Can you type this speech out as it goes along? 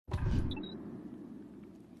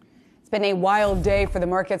Been a wild day for the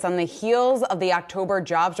markets on the heels of the October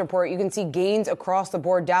jobs report. You can see gains across the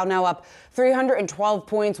board. Dow now up 312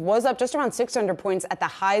 points, was up just around 600 points at the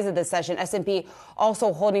highs of the session. S&P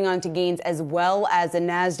also holding on to gains, as well as the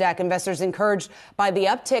NASDAQ. Investors encouraged by the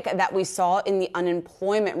uptick that we saw in the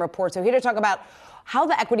unemployment report. So here to talk about how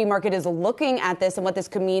the equity market is looking at this and what this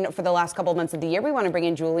could mean for the last couple of months of the year, we want to bring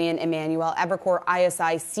in Julian Emanuel, Evercore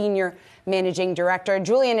ISI Senior Managing Director.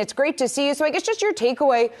 Julian, it's great to see you. So I guess just your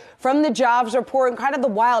takeaway from the jobs report and kind of the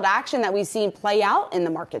wild action that we've seen play out in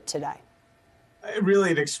the market today.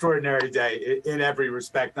 Really an extraordinary day in every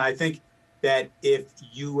respect. And I think that if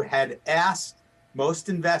you had asked most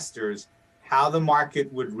investors how the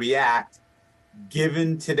market would react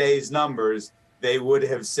given today's numbers, they would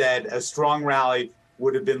have said a strong rally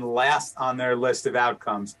would have been last on their list of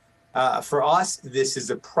outcomes. For us, this is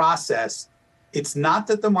a process. It's not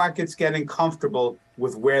that the market's getting comfortable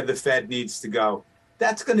with where the Fed needs to go.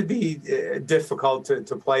 That's going to be difficult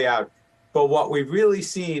to play out. But what we've really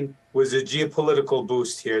seen was a geopolitical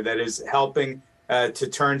boost here that is helping to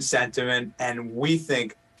turn sentiment and we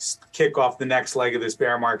think kick off the next leg of this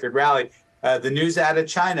bear market rally. The news out of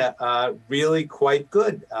China, really quite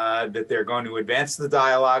good, that they're going to advance the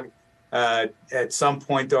dialogue at some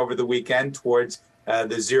point over the weekend towards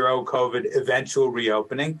the zero COVID eventual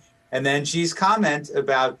reopening. And then Xi's comment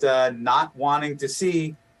about not wanting to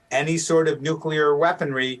see any sort of nuclear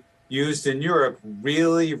weaponry used in Europe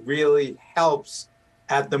really, really helps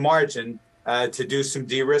at the margin to do some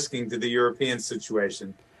de-risking to the European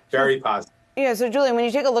situation. Very positive. Yeah, so Julian, when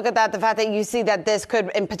you take a look at that, the fact that you see that this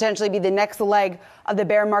could potentially be the next leg of the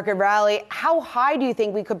bear market rally, how high do you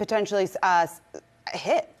think we could potentially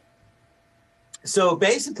hit? So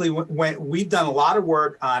basically, when we've done a lot of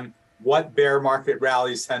work on what bear market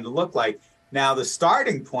rallies tend to look like. Now, the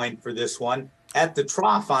starting point for this one at the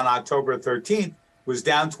trough on October 13th was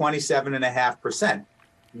down 27.5%.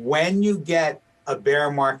 When you get a bear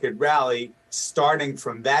market rally starting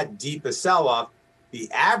from that deep a sell-off, the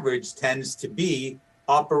average tends to be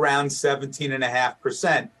up around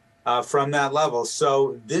 17.5% from that level.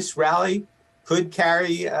 So this rally could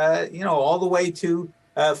carry, all the way to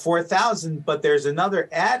 4,000. But there's another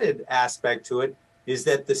added aspect to it, is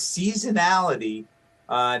that the seasonality,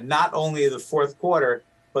 not only of the fourth quarter,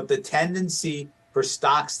 but the tendency for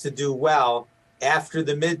stocks to do well after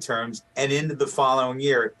the midterms and into the following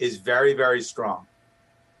year is very, very strong.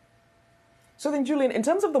 So then, Julian, in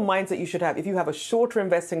terms of the mindset you should have, if you have a shorter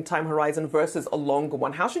investing time horizon versus a longer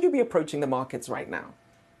one, how should you be approaching the markets right now?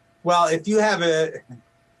 Well, if you have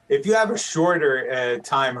a shorter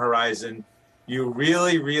time horizon, you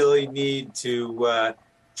really, really need to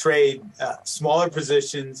trade smaller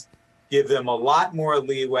positions, give them a lot more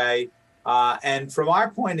leeway. And from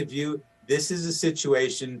our point of view, this is a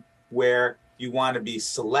situation where you want to be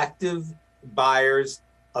selective buyers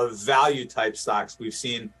of value type stocks. We've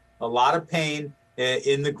seen a lot of pain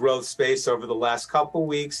in the growth space over the last couple of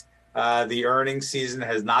weeks. The earnings season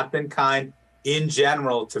has not been kind in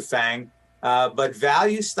general to FANG, but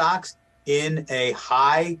value stocks in a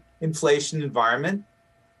high inflation environment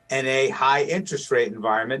and a high interest rate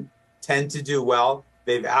environment tend to do well.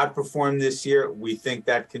 They've outperformed this year. We think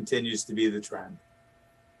that continues to be the trend.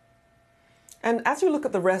 And as you look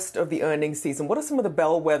at the rest of the earnings season, what are some of the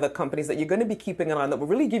bellwether companies that you're going to be keeping an eye on that will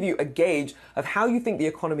really give you a gauge of how you think the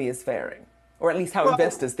economy is faring, or at least how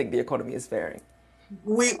investors think the economy is faring?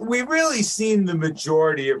 We've really seen the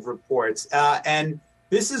majority of reports. And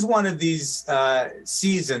this is one of these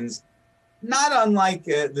seasons, not unlike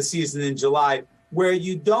the season in July, where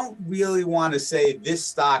you don't really want to say this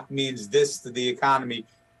stock means this to the economy,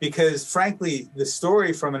 because frankly, the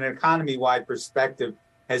story from an economy-wide perspective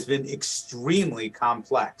has been extremely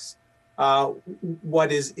complex.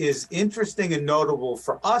 What is interesting and notable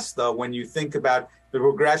for us, though, when you think about the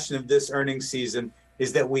progression of this earnings season,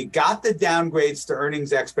 is that we got the downgrades to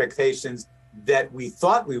earnings expectations that we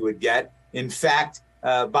thought we would get. In fact,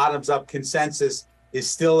 bottoms-up consensus is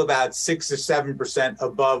still about 6 or 7%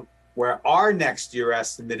 above where our next year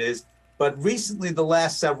estimate is. But recently, the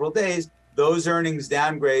last several days, those earnings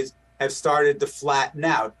downgrades have started to flatten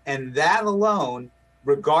out. And that alone,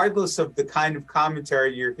 regardless of the kind of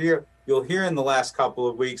commentary you'll hear in the last couple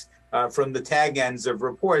of weeks from the tag ends of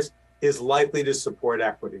reports, is likely to support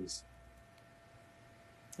equities.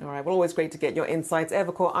 All right. Well, always great to get your insights.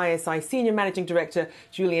 Evercore ISI Senior Managing Director,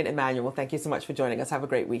 Julian Emanuel, thank you so much for joining us. Have a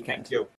great weekend. Thank you.